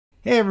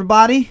Hey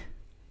everybody,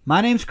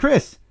 my name's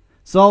Chris.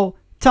 So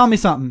tell me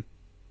something.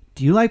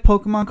 Do you like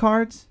Pokemon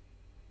cards?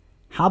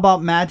 How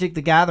about Magic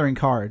the Gathering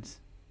cards?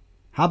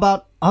 How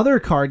about other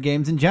card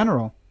games in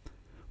general?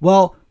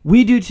 Well,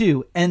 we do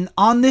too. And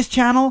on this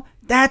channel,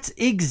 that's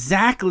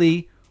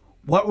exactly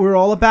what we're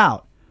all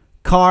about.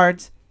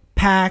 Cards,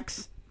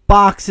 packs,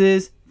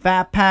 boxes,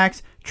 fat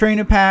packs,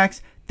 trainer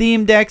packs,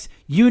 theme decks,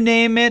 you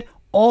name it,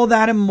 all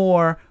that and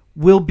more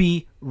will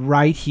be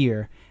right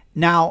here.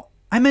 Now,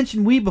 I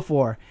mentioned we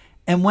before.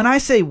 And when I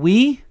say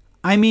we,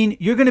 I mean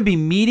you're going to be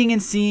meeting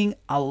and seeing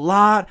a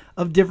lot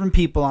of different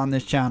people on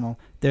this channel.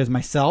 There's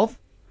myself,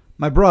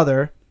 my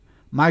brother,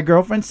 my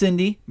girlfriend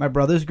Cindy, my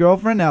brother's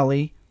girlfriend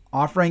Ellie,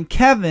 our friend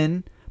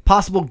Kevin,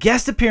 possible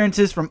guest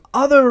appearances from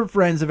other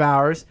friends of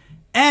ours,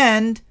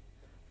 and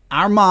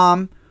our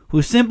mom,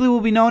 who simply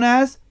will be known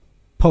as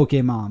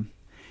Pokemon.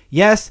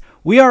 Yes,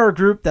 we are a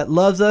group that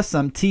loves us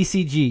some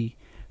TCG.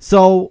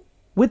 So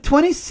with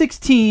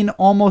 2016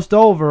 almost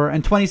over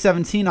and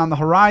 2017 on the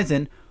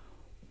horizon,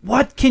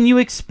 what can you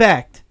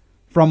expect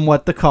from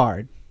What the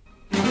Card?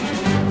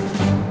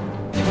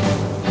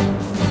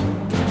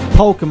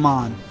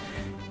 Pokemon.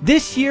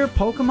 This year,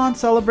 Pokemon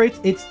celebrates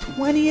its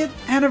 20th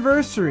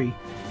anniversary.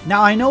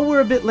 Now, I know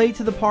we're a bit late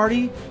to the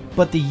party,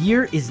 but the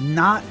year is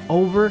not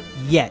over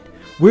yet.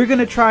 We're going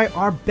to try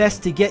our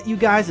best to get you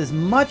guys as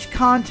much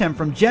content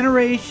from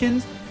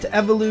Generations to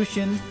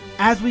Evolution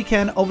as we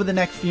can over the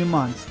next few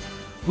months.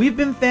 We've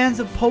been fans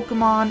of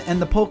Pokemon and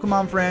the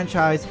Pokemon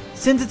franchise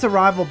since its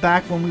arrival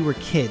back when we were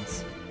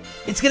kids.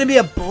 It's going to be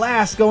a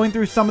blast going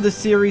through some of the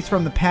series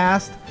from the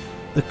past,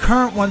 the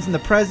current ones in the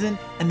present,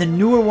 and the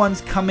newer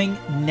ones coming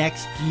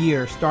next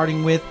year,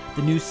 starting with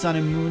the new Sun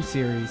and Moon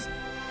series.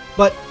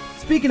 But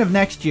speaking of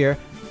next year,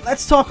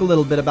 let's talk a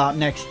little bit about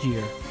next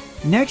year.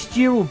 Next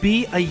year will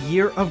be a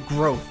year of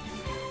growth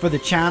for the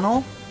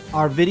channel,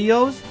 our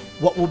videos,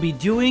 what we'll be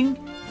doing,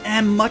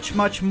 and much,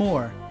 much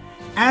more.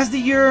 As the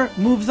year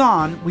moves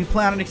on, we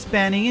plan on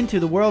expanding into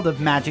the world of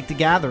Magic the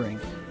Gathering.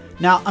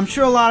 Now, I'm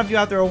sure a lot of you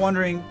out there are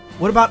wondering,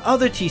 what about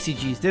other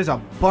TCGs? There's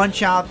a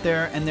bunch out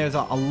there, and there's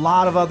a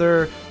lot of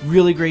other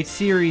really great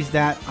series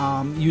that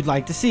you'd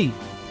like to see.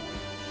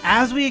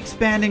 As we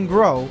expand and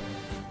grow,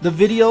 the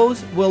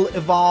videos will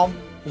evolve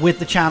with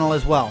the channel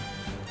as well.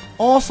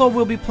 Also,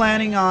 we'll be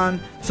planning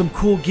on some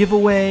cool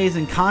giveaways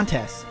and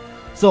contests.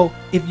 So,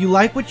 if you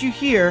like what you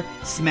hear,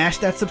 smash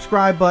that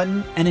subscribe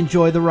button and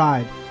enjoy the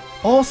ride.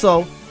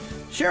 Also,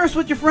 share us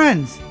with your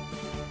friends.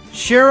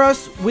 Share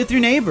us with your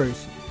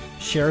neighbors.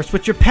 Share us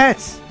with your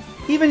pets.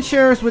 Even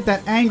share us with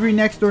that angry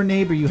next door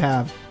neighbor you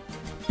have.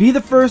 Be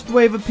the first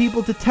wave of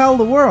people to tell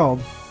the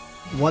world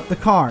what the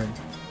card.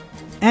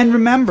 And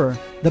remember,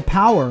 the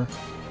power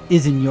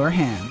is in your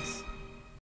hands.